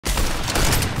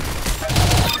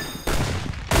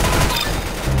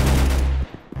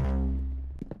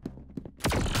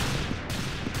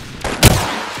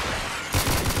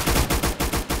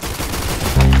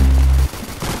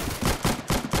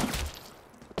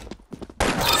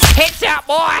Headshot,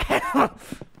 boy!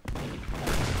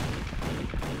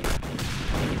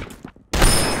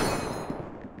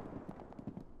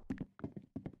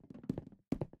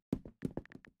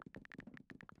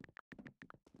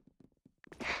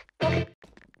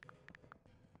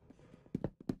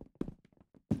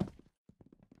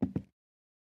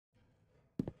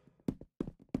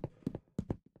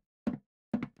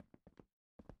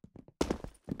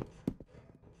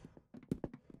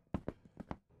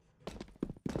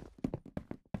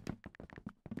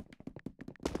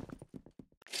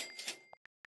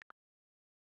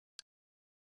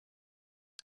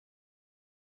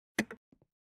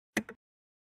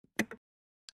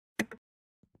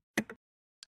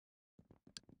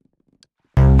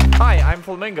 Hi, I'm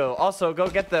Flamingo. Also, go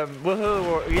get them.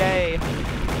 Woohoo! Yay!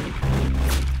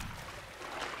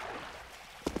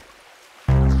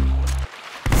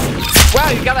 Wow,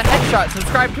 you got a headshot.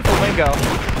 Subscribe to Flamingo.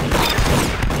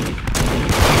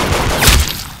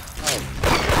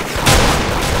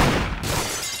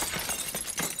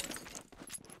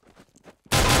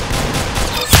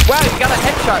 Wow, you got a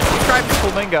headshot. Subscribe to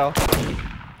Flamingo.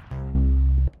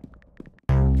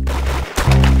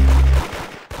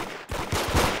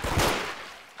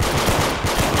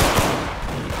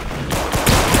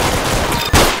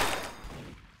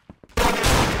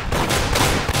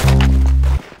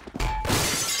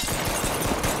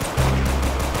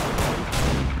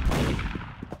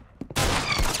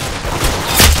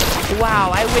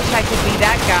 Wow, I wish I could be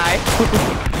that guy.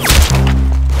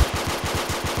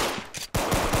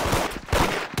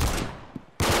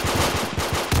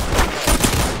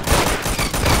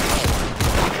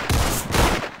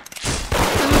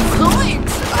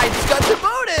 Zoinks! I just got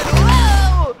demoted!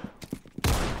 Whoa!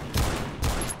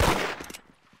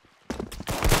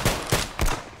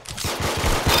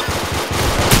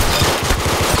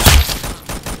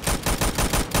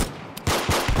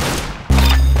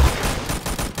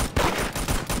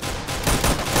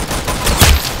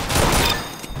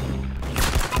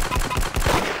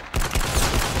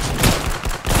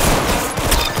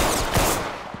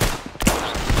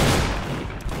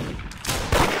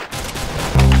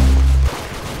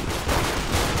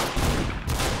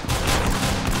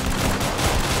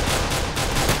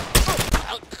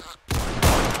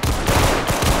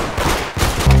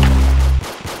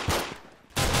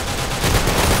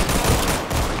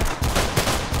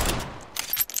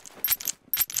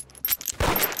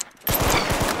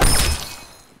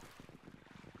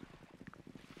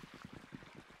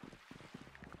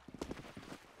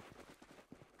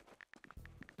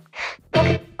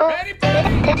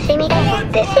しみ出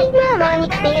てしまう前に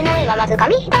見えないはわずか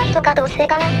見たとかどうせ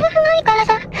かなないから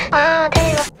さあーで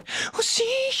は教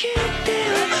えて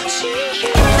教え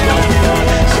て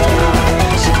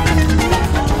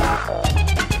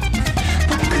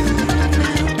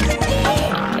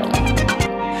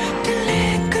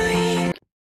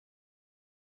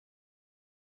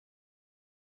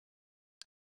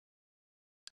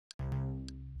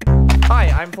Hi,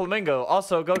 I'm Flamingo.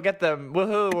 Also, go get them.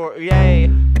 Woohoo! Yay!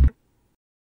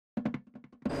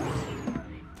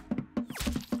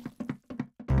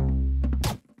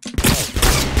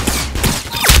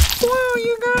 Wow,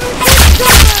 you got a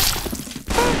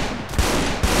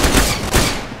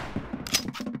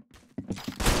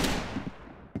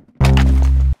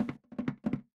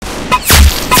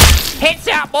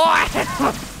headshot, boy!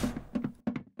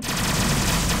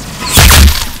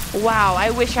 Wow, I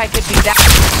wish I could be that.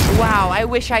 Wow, I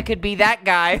wish I could be that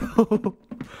guy.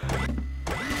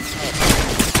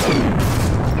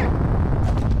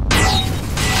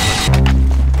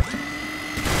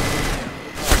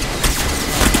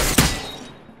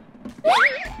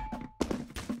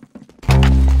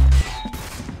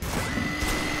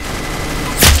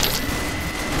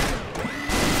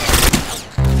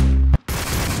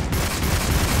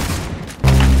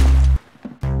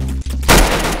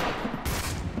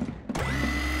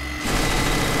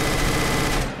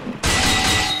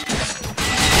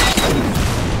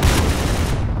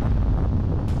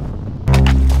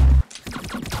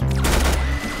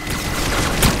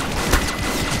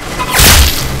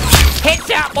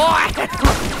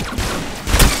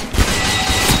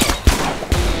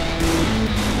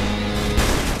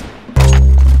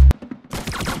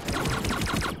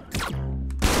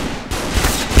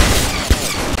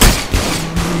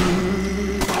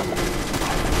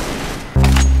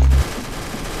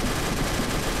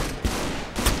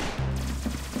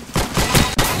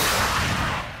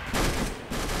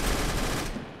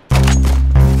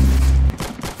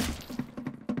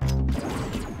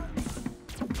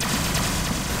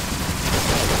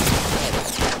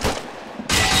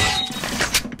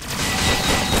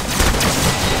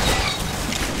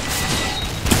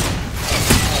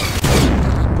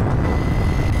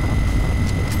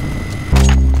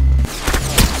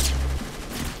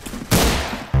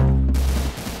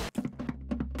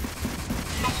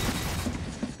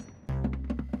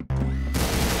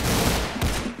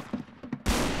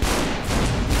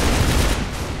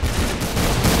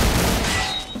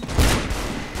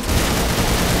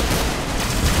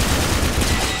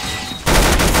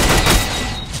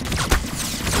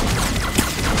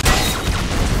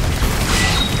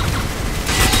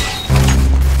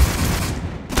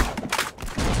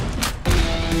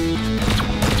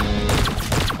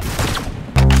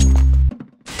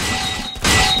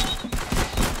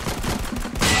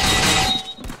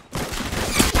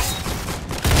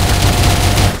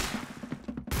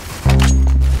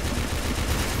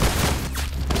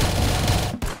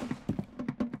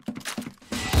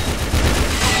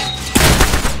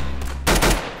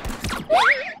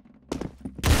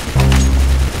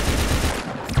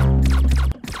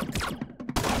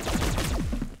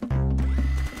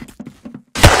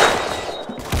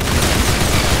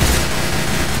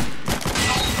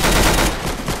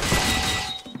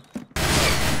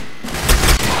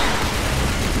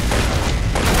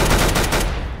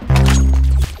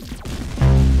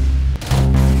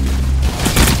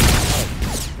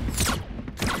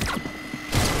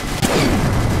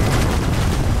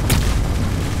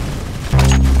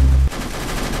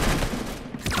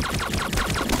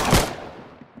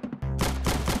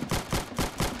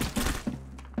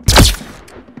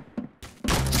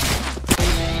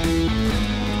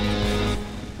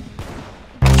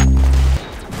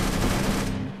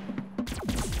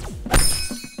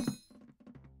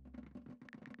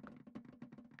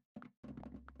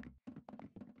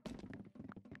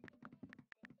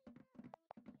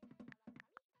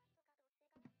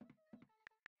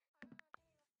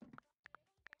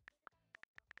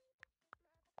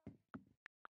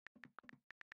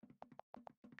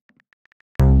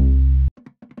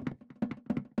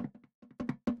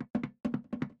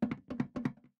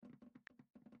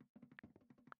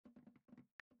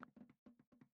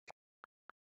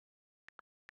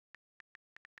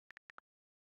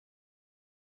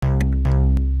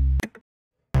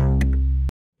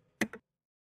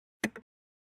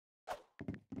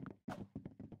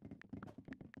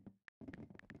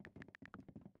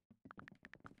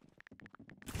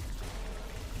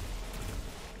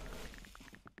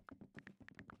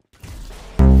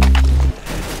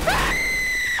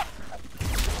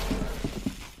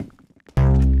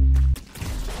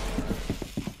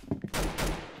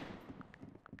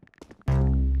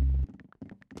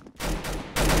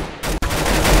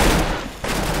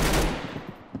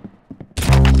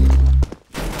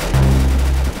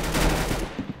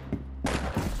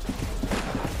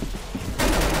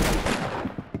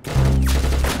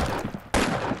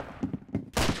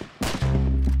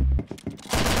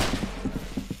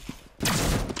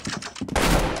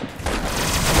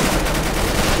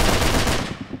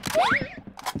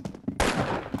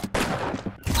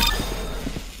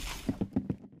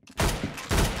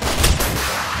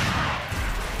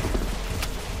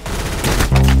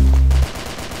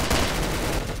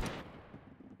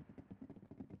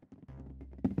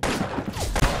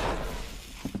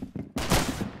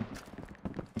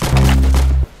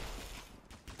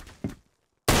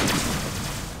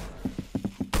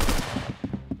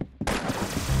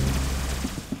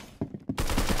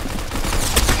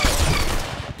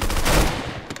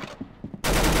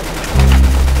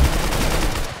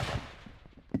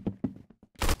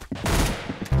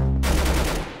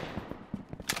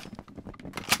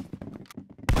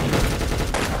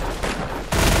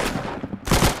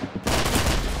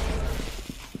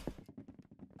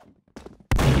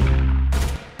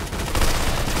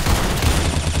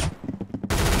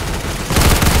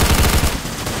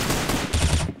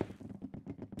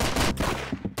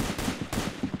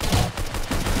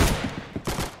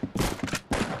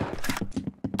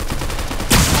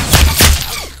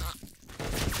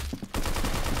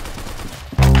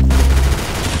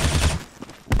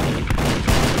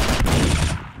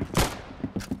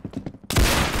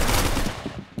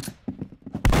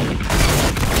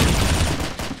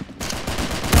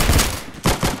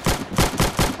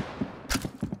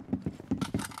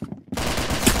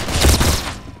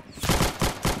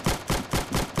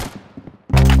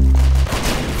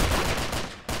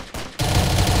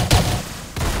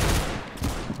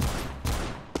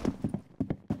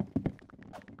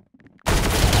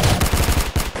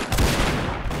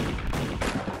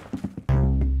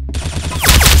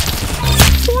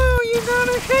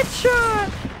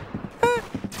 headshot.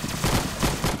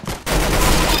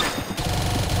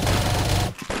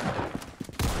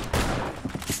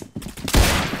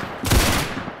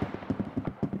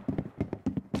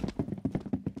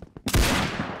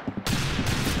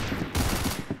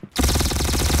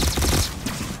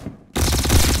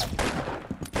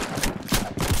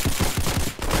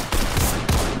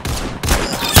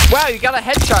 Wow, you got a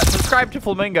headshot. Subscribe to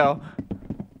Flamingo.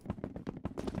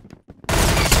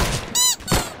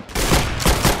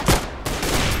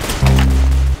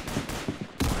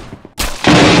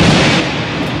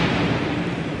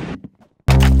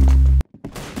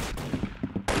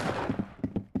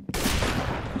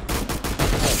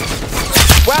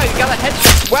 Wow, you got a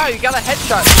headshot. Wow, you got a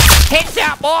headshot.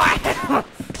 Headshot, boy!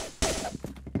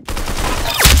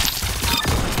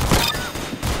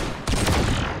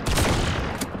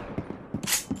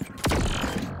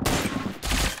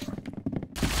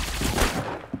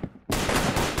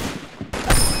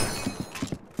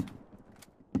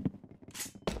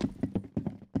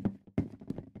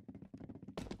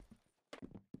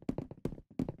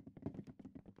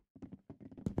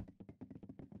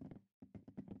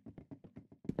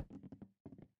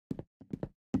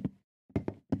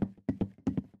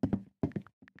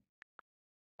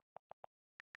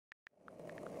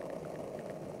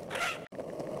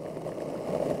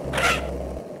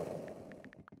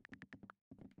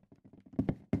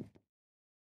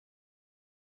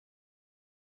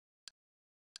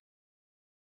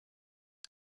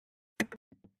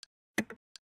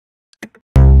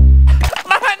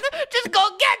 Just go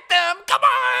get them! Come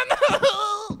on!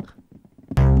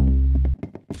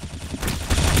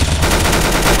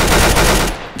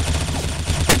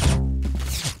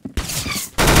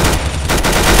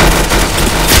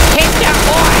 Hit that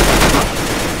boy!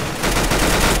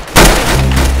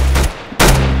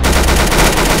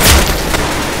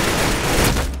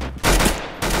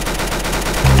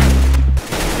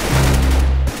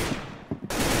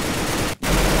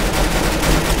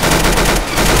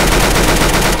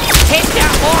 Hit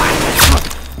that boy! Hit that boy!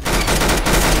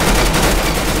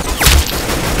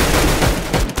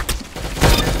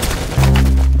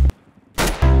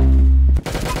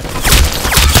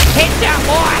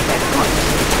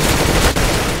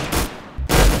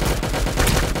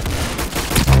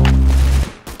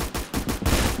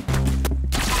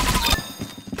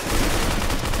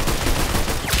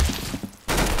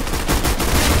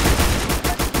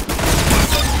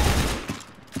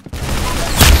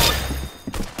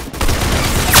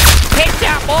 Hit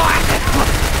that boy!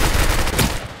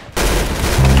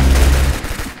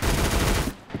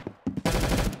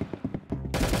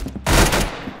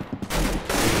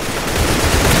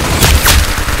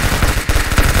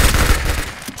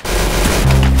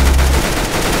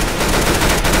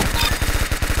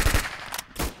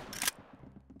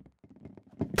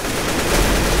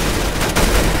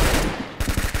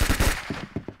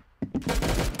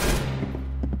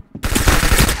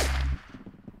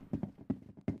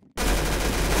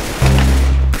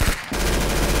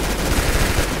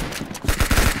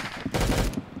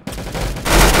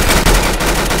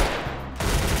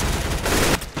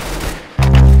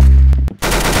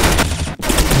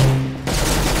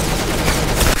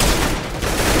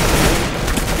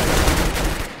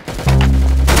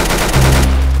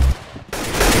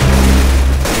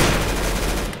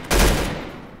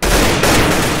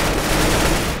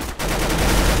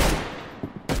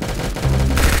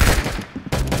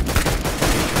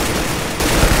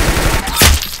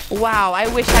 Wow, I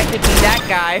wish I could be that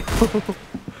guy.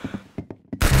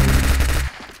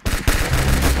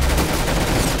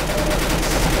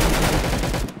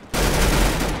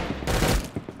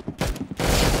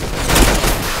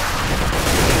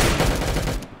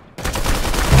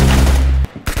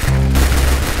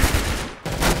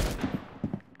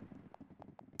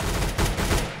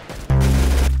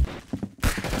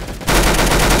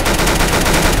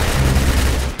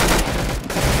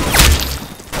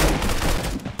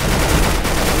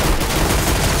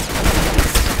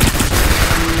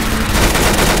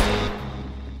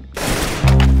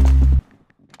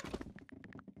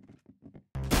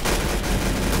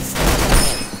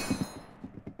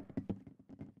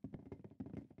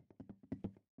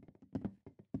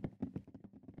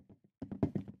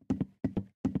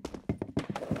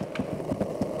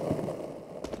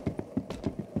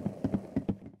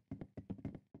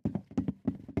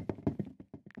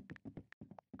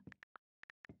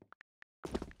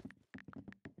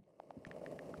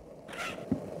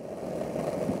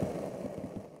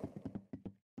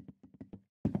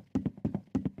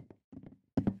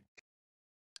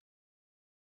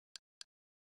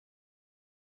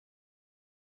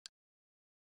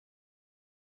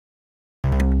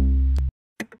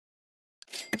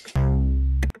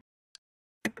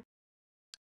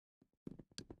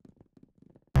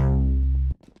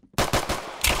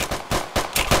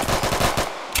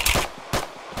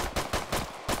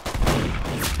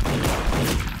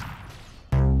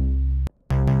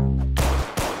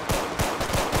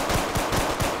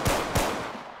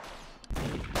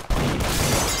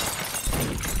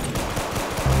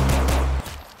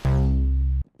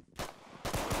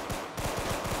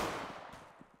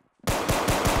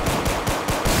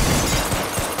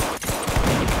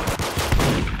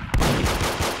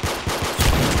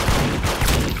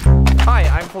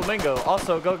 flamingo.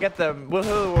 Also, go get them.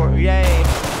 Woohoo!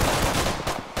 Yay!